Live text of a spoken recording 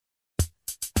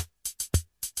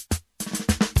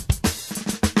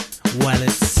Well,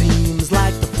 it seems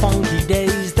like the funky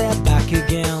days, they're back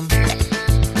again.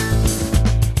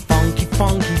 Funky,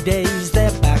 funky days,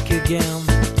 they're back again.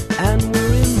 And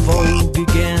we're in vogue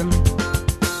again,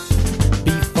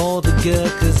 before the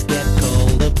gurkhas get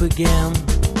called up again.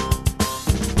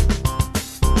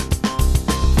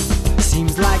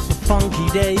 Seems like the funky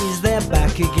days, they're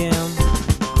back again.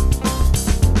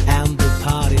 And the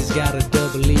party's got a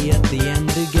double E at the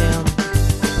end again.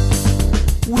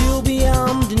 We'll be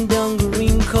armed in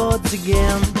dungarine cords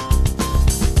again.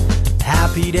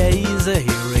 Happy days are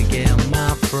here again,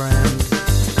 my friend.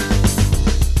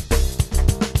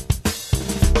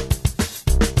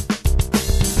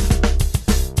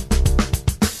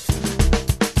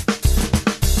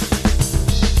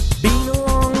 Been a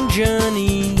long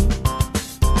journey,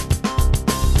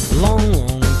 long,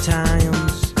 long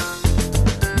times,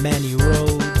 many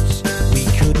roads we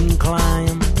couldn't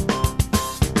climb.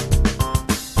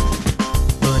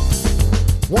 But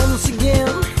once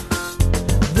again,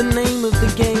 the name of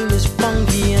the game is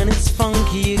funky, and it's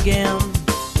funky again.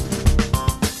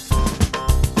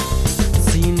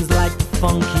 Seems like the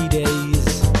funky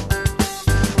days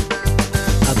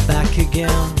are back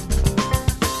again.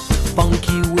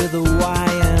 Funky with a Y,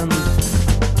 and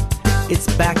it's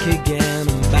back again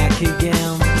and back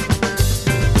again.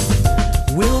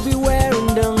 We'll be wearing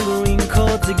dungarine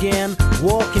cords again,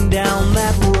 walking down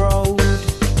that road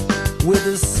with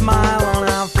a smile on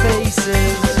our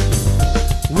faces.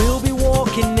 We'll be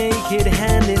walking naked,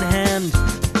 hand in hand,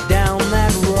 down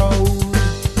that road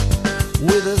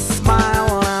with a smile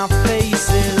on our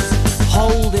faces,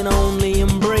 holding only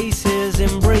embraces,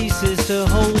 embraces to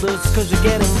hold us, 'cause we're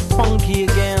getting funky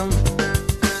again.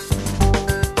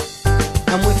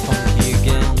 And we're funky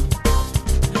again.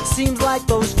 Seems like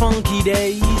those funky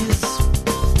days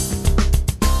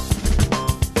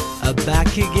are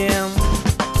back again.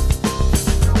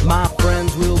 My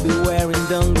friends will be wearing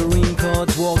dungarine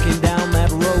cords, walking down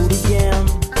that road again.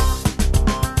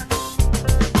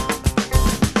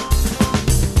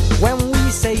 When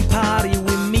we say party,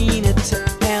 we mean it to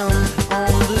end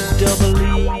on the double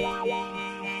E.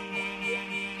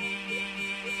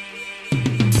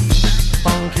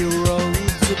 Funky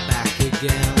roads are back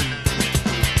again.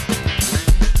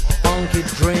 Funky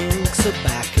drinks are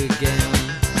back again.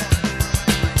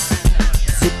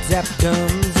 Zip-zap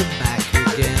guns are back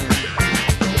again.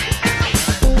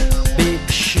 Big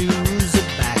shoes are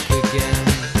back again.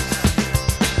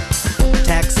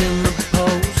 Taxing the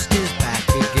post is back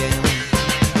again.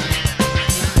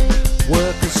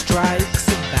 Worker strikes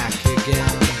are back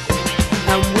again.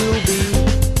 And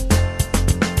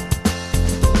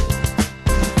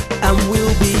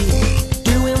we'll be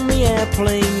doing the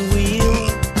airplane wheel,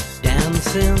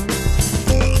 dancing,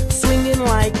 swinging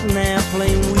like an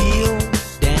airplane wheel,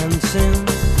 dancing,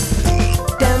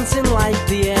 dancing like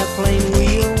the airplane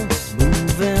wheel,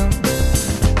 moving.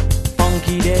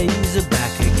 Funky days are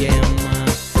back again, my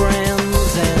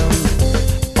friends, and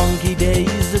funky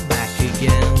days are back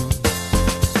again.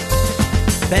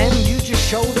 Then you just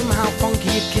show them how funky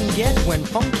it can get when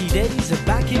funky days are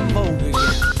back in vogue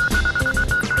again.